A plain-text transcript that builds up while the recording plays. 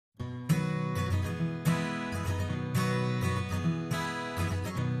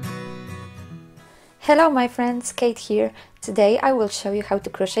Hello my friends, Kate here. Today I will show you how to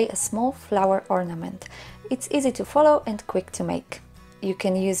crochet a small flower ornament. It's easy to follow and quick to make. You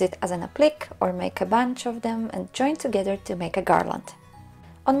can use it as an applique or make a bunch of them and join together to make a garland.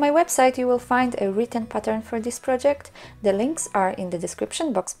 On my website you will find a written pattern for this project. The links are in the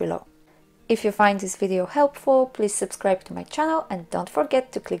description box below. If you find this video helpful, please subscribe to my channel and don't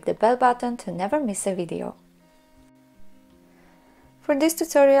forget to click the bell button to never miss a video. For this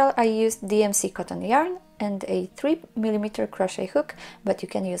tutorial I used DMC cotton yarn and a 3mm crochet hook, but you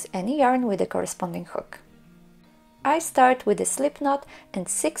can use any yarn with a corresponding hook. I start with a slip knot and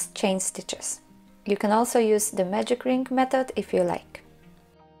 6 chain stitches. You can also use the magic ring method if you like.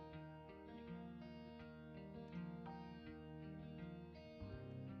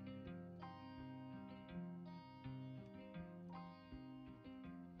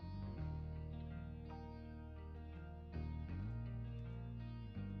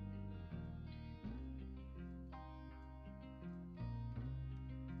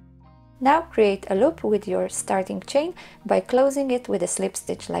 Now create a loop with your starting chain by closing it with a slip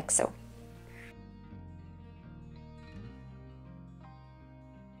stitch like so.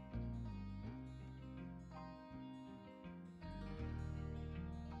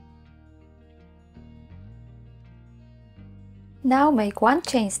 Now make 1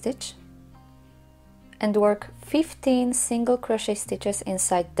 chain stitch and work 15 single crochet stitches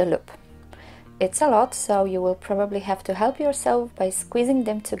inside the loop. It's a lot, so you will probably have to help yourself by squeezing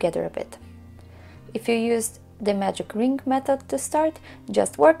them together a bit. If you used the magic ring method to start,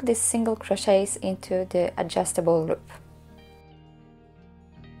 just work these single crochets into the adjustable loop.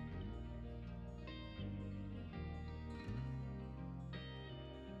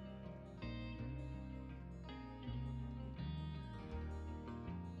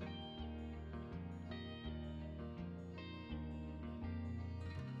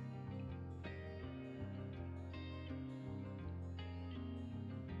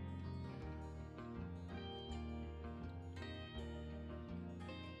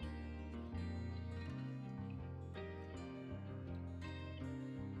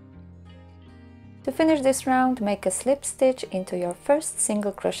 To finish this round, make a slip stitch into your first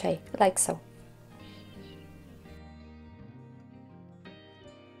single crochet, like so.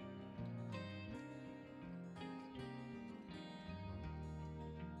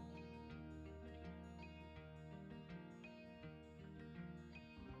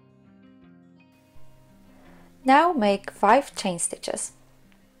 Now make 5 chain stitches.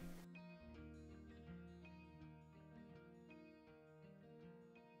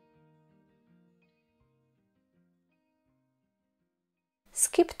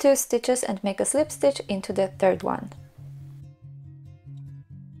 Skip 2 stitches and make a slip stitch into the third one.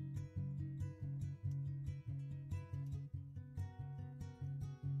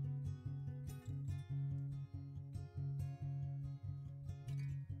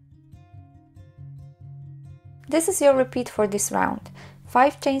 This is your repeat for this round.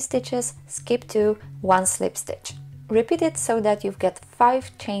 5 chain stitches, skip 2, 1 slip stitch. Repeat it so that you've got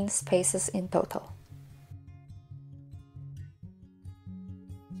 5 chain spaces in total.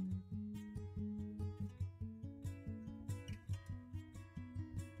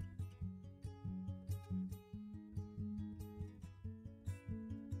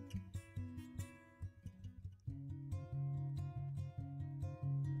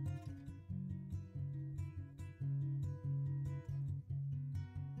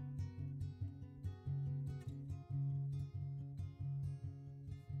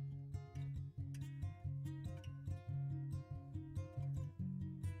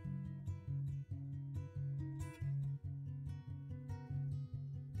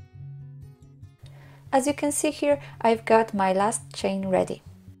 As you can see here, I've got my last chain ready.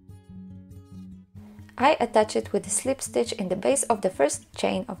 I attach it with a slip stitch in the base of the first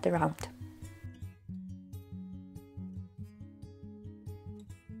chain of the round.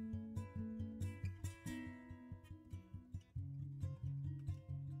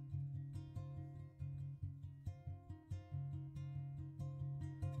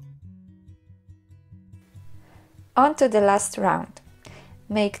 On to the last round.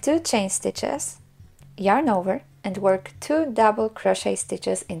 Make 2 chain stitches, yarn over and work 2 double crochet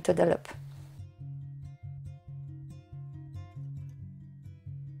stitches into the loop.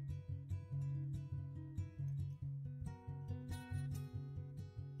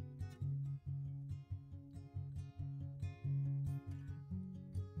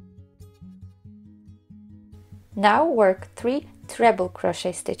 Now work 3 treble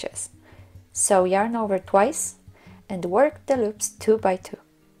crochet stitches. Sew yarn over twice and work the loops 2 by 2.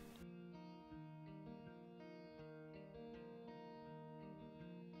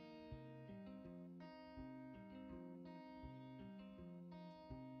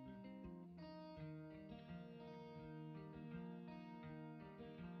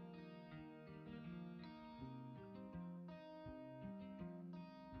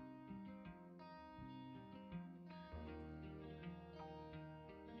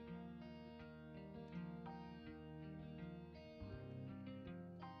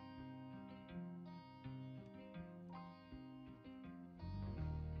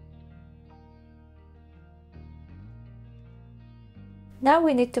 Now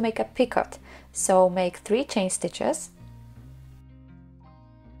we need to make a picot, so make 3 chain stitches,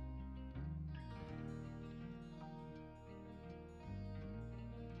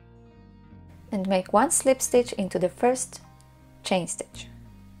 and make 1 slip stitch into the first chain stitch.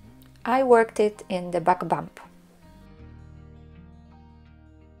 I worked it in the back bump.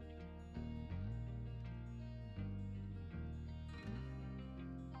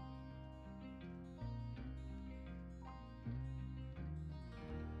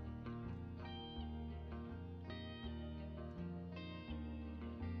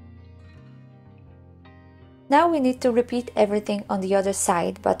 Now we need to repeat everything on the other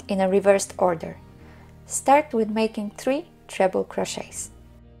side, but in a reversed order. Start with making 3 treble crochets.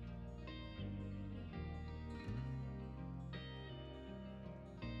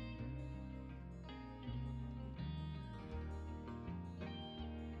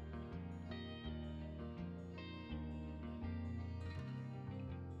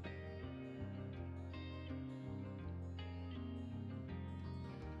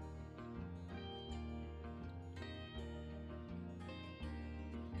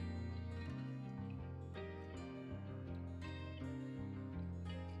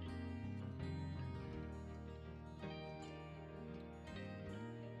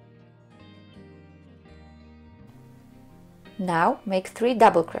 Now make 3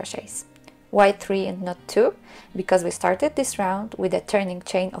 double crochets. Why 3 and not 2? Because we started this round with a turning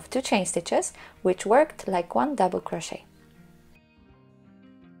chain of 2 chain stitches, which worked like 1 double crochet.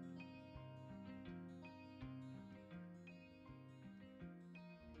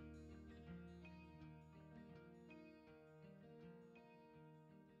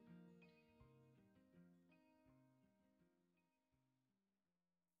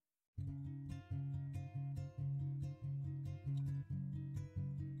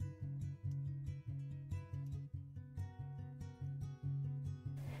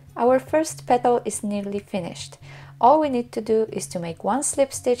 Our first petal is nearly finished. All we need to do is to make 1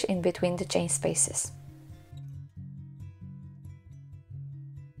 slip stitch in between the chain spaces.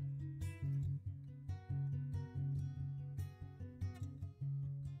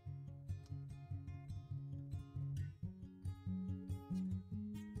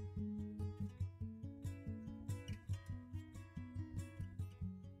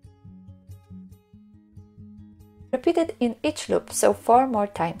 Repeat it in each loop, so 4 more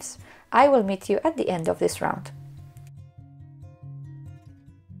times. I will meet you at the end of this round.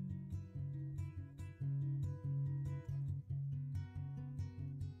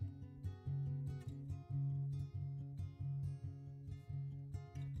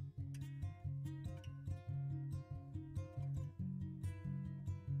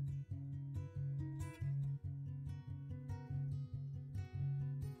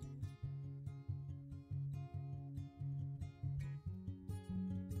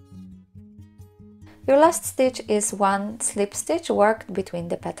 Your last stitch is 1 slip stitch worked between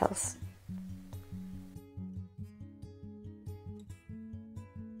the petals.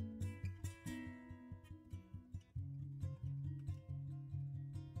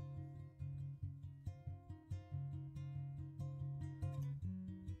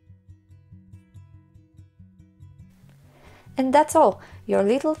 And that's all! Your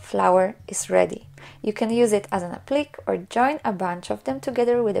little flower is ready. You can use it as an applique or join a bunch of them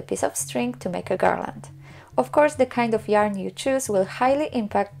together with a piece of string to make a garland. Of course, the kind of yarn you choose will highly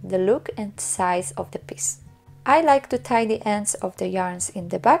impact the look and size of the piece. I like to tie the ends of the yarns in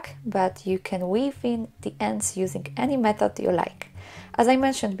the back, but you can weave in the ends using any method you like. As I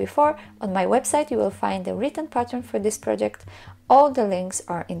mentioned before, on my website you will find a written pattern for this project. All the links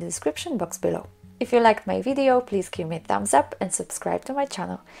are in the description box below. If you liked my video, please give me a thumbs up and subscribe to my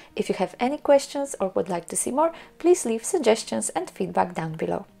channel. If you have any questions or would like to see more, please leave suggestions and feedback down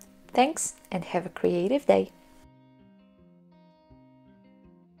below. Thanks and have a creative day!